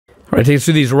right, take us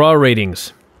through these Raw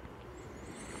ratings.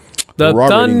 The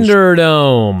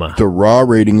Thunderdome. The Raw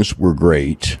ratings were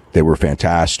great. They were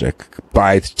fantastic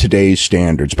by today's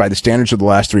standards. By the standards of the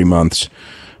last 3 months,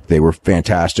 they were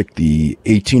fantastic. The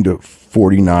 18 to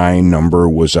 49 number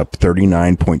was up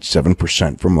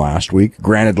 39.7% from last week.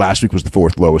 Granted, last week was the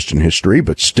 4th lowest in history,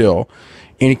 but still,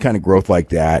 any kind of growth like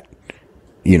that,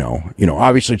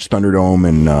 obviously it's Thunderdome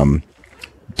and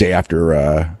day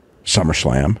after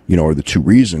SummerSlam, are the two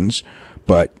reasons,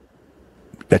 but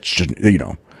that's just,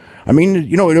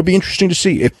 it'll be interesting to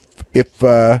see if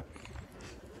I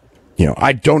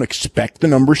don't expect the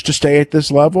numbers to stay at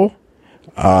this level.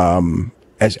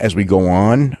 As we go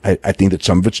on, I think that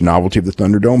some of it's novelty of the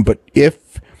Thunderdome, but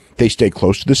if they stay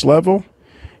close to this level,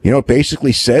 it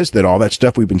basically says that all that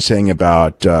stuff we've been saying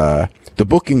about the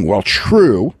booking, while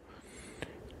true,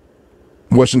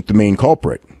 wasn't the main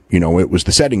culprit. It was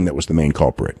the setting that was the main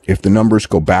culprit. If the numbers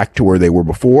go back to where they were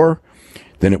before,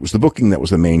 then it was the booking that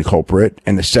was the main culprit,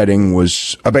 and the setting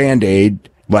was a Band-Aid,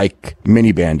 like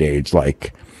mini Band-Aids,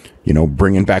 like,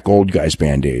 bringing back old guys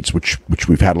Band-Aids, which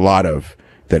we've had a lot of.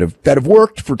 That have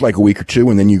worked for like a week or two,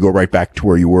 and then you go right back to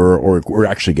where you were, or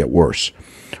actually get worse,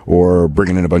 or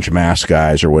bringing in a bunch of mask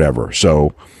guys or whatever.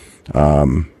 So,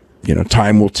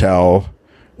 time will tell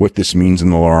what this means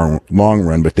in the long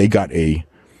run. But they got a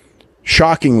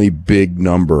shockingly big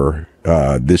number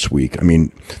this week. I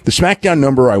mean, the SmackDown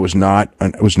number was not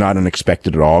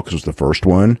unexpected at all because it was the first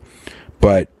one,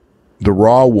 but the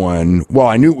Raw one, well,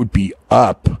 I knew it would be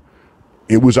up.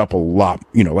 It was up a lot,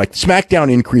 like the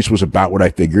SmackDown increase was about what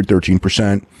I figured,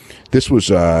 13%. This was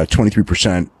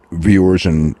 23% viewers,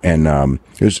 and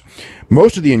it was,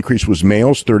 most of the increase was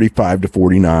males 35 to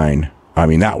 49. I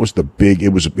mean, that was the big.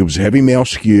 It was heavy male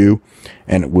skew,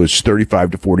 and it was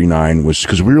 35 to 49 was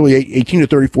because really 18 to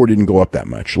 34 didn't go up that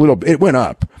much. It went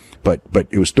up, but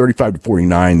it was 35 to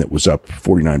 49 that was up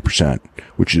 49%,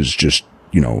 which is just.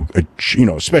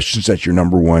 Especially since that's your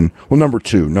number one. Well,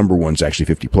 number one's actually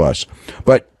 50 plus,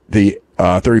 but the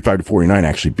 35 to 49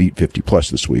 actually beat 50 plus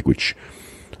this week, which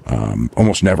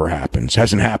almost never happens.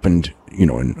 Hasn't happened, in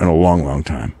a long, long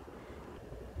time.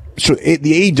 So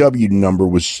the AEW number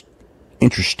was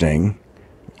interesting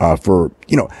for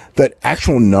that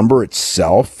actual number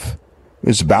itself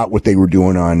is about what they were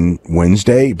doing on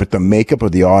Wednesday, but the makeup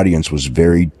of the audience was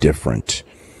very different.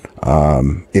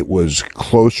 It was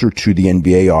closer to the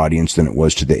NBA audience than it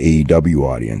was to the AEW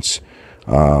audience.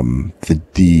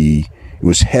 It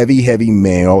was heavy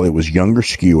male. It was younger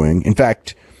skewing. In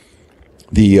fact,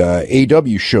 the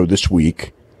AEW show this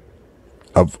week,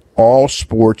 of all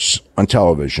sports on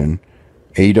television,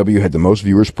 AEW had the most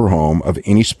viewers per home of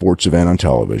any sports event on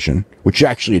television, which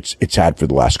actually it's had for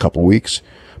the last couple weeks.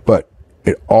 But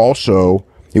it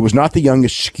was not the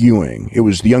youngest skewing. It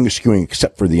was the youngest skewing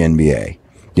except for the NBA.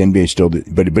 The NBA still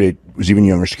did, but it was even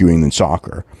younger skewing than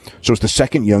soccer. So it's the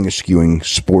second youngest skewing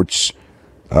sport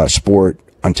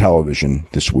on television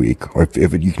this week, or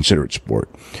if you consider it sport.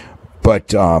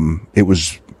 But it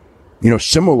was,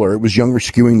 similar. It was younger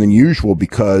skewing than usual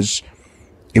because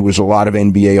it was a lot of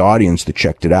NBA audience that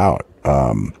checked it out.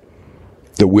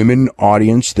 The women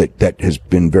audience that has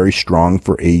been very strong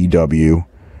for AEW,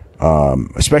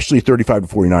 especially 35 to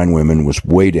 49 women, was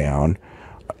way down.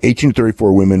 18 to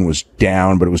 34 women was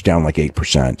down, but it was down like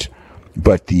 8%.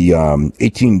 But the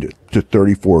 18 to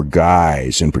 34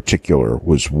 guys in particular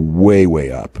was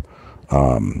way up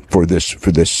for this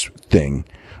thing.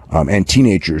 And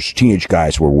teenage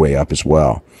guys were way up as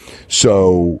well.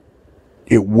 So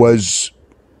it was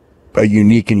a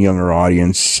unique and younger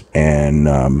audience, and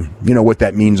what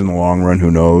that means in the long run,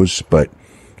 who knows? But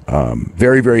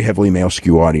very, very heavily male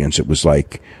skew audience. It was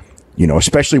like,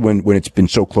 especially when it's been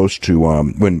so close to,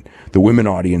 when the women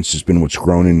audience has been what's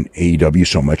grown in AEW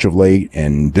so much of late,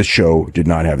 and this show did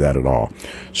not have that at all.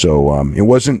 So, it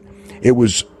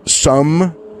was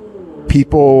some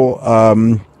people, a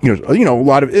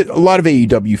lot of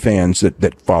AEW fans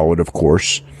that followed, of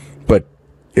course, but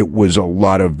it was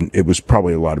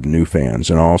probably a lot of new fans.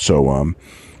 And also,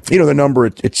 the number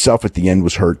itself at the end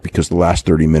was hurt because the last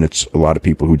 30 minutes, a lot of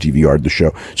people who DVR'd the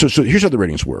show. So here's how the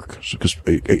ratings work. Because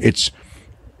it's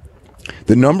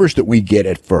the numbers that we get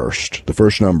at first, the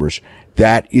first numbers,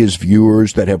 that is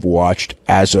viewers that have watched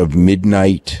as of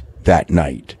midnight that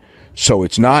night. So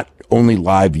it's not only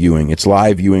live viewing, it's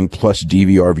live viewing plus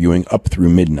DVR viewing up through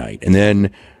midnight. And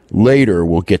then later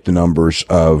we'll get the numbers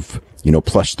of,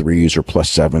 plus threes or plus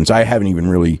sevens. I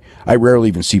rarely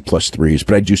even see plus threes,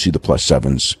 but I do see the plus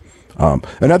sevens.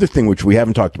 Another thing which we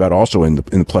haven't talked about also in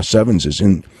the plus sevens is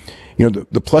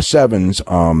the plus sevens,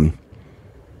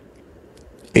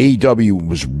 AEW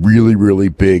was really, really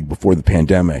big before the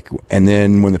pandemic. And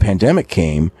then when the pandemic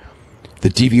came, the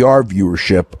DVR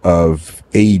viewership of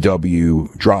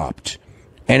AEW dropped,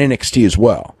 and NXT as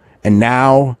well. And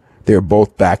now they're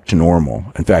both back to normal.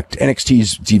 In fact,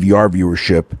 NXT's DVR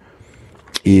viewership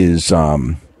is, I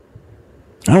don't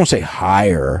want to say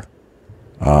higher.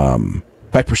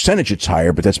 By percentage, it's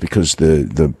higher, but that's because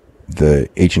the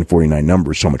Agent 49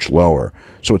 number is so much lower.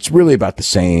 So it's really about the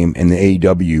same, and the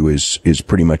AEW is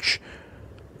pretty much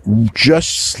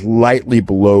just slightly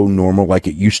below normal. Like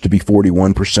it used to be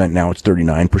 41%, now it's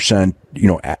 39%,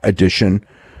 addition,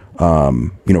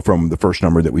 from the first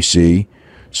number that we see.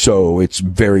 So it's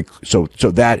so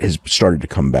that has started to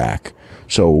come back.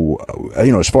 So,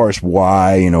 as far as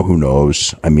why, who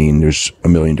knows? I mean, there's a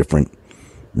million different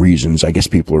reasons. I guess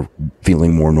people are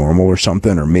feeling more normal or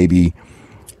something, or maybe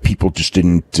people just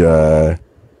didn't, when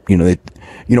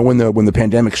the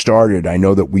pandemic started, I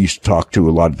know that we used to talk to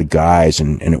a lot of the guys,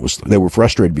 and they were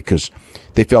frustrated because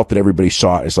they felt that everybody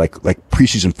saw it as like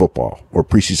preseason football or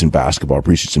preseason basketball or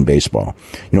preseason baseball.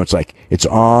 It's like it's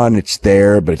on, it's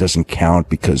there, but it doesn't count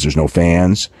because there's no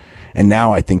fans. And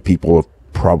now I think people have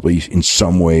probably in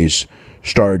some ways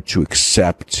started to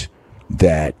accept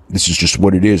that this is just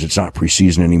what it is. It's not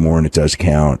preseason anymore, and it does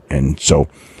count. And so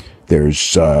there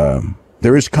is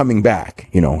coming back,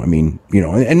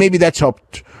 and maybe that's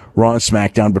helped Raw and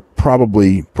SmackDown, but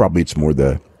probably it's more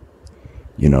the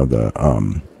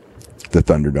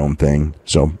Thunderdome thing.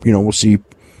 So, we'll see.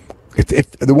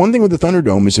 If the one thing with the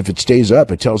Thunderdome is if it stays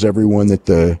up, it tells everyone that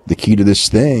the key to this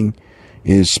thing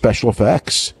is special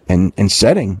effects and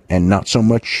setting, and not so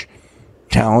much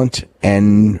talent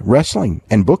and wrestling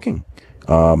and booking.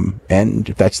 And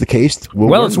if that's the case,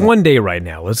 it's one day right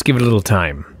now. Let's give it a little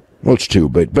time. Well, it's two,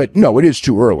 but no, it is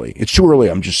too early. It's too early.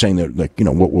 I'm just saying that,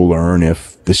 what we'll learn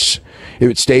if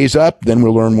it stays up, then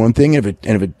we'll learn one thing. If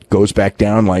it goes back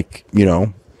down,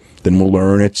 then we'll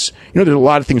learn there's a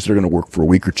lot of things that are going to work for a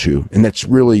week or two, and that's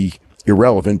really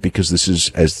irrelevant because this is,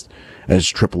 as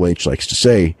Triple H likes to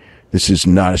say, this is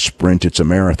not a sprint, it's a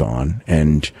marathon.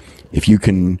 And if you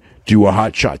can do a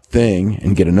hot shot thing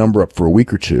and get a number up for a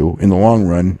week or two, in the long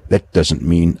run, that doesn't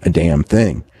mean a damn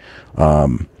thing.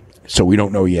 So we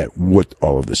don't know yet what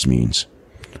all of this means.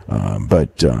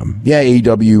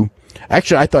 AEW.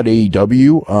 Actually, I thought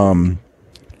AEW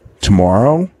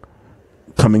tomorrow,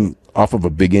 coming off of a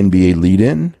big NBA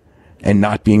lead-in and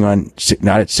not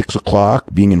at 6 o'clock,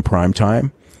 being in prime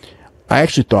time, I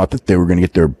actually thought that they were going to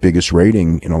get their biggest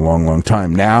rating in a long, long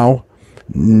time. Now,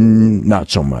 not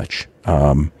so much.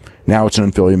 Now it's an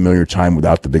unfamiliar time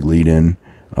without the big lead-in.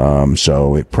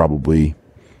 So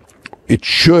it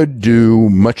should do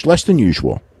much less than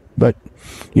usual, but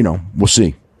we'll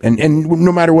see. And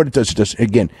no matter what it does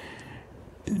again.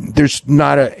 There's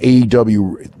not a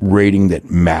AEW rating that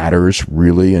matters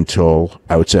really until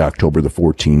I would say October the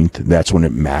 14th. That's when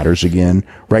it matters again.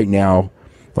 Right now,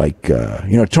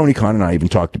 Tony Khan and I even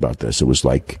talked about this. It was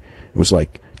like,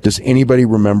 does anybody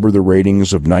remember the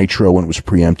ratings of Nitro when it was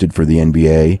preempted for the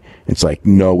NBA? It's like,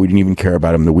 no, we didn't even care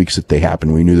about them the weeks that they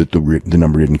happened. We knew that the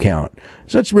number didn't count.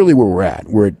 So that's really where we're at.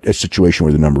 We're at a situation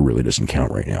where the number really doesn't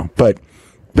count right now. But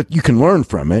you can learn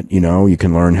from it. You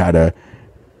can learn how to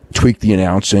tweak the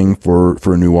announcing for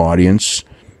a new audience,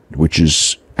 which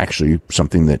is actually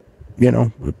something that,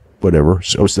 whatever.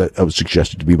 So that was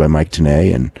suggested to me by Mike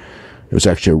Tenay, and it was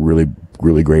actually a really,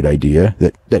 really great idea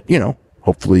that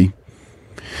hopefully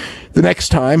the next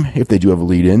time, if they do have a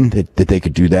lead-in, that they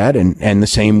could do that, and the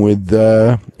same with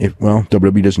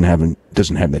WWE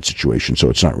doesn't have that situation, so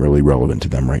it's not really relevant to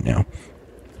them right now.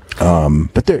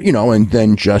 But there, and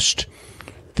then just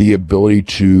the ability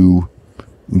to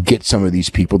get some of these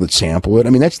people that sample it. I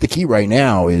mean, that's the key right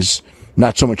now, is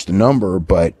not so much the number,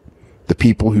 but the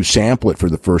people who sample it for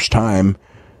the first time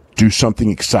do something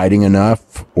exciting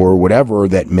enough or whatever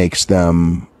that makes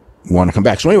them want to come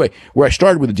back. So anyway, where I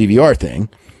started with the DVR thing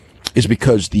is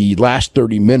because the last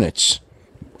 30 minutes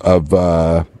of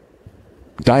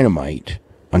Dynamite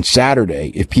on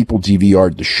Saturday, if people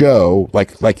DVR'd the show,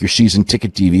 like your season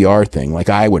ticket DVR thing, like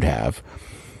I would have,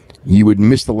 you would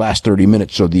miss the last 30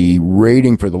 minutes. So the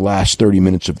rating for the last 30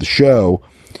 minutes of the show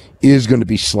is going to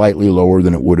be slightly lower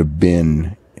than it would have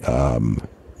been,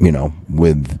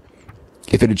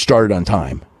 if it had started on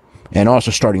time. And also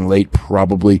starting late,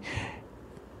 probably.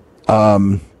 I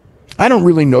don't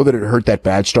really know that it hurt that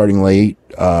bad starting late,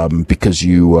 because if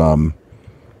you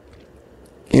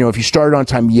started on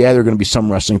time, there are going to be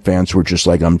some wrestling fans who are just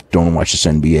like, don't watch this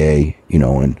NBA,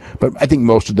 but I think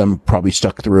most of them probably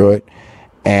stuck through it.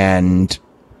 And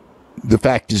the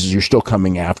fact is you're still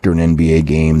coming after an NBA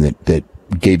game that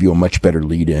gave you a much better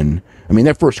lead in, I mean,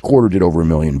 that first quarter did over 1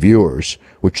 million viewers,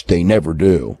 which they never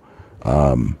do.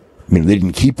 I mean, they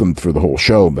didn't keep them for the whole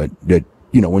show, but that,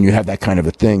 when you have that kind of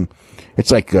a thing,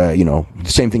 it's like, the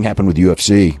same thing happened with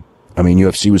UFC. I mean,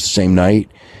 UFC was the same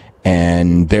night,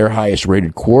 and their highest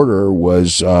rated quarter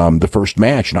was the first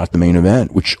match, not the main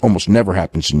event, which almost never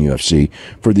happens in UFC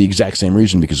for the exact same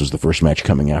reason, because it was the first match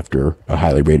coming after a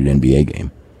highly rated NBA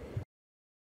game.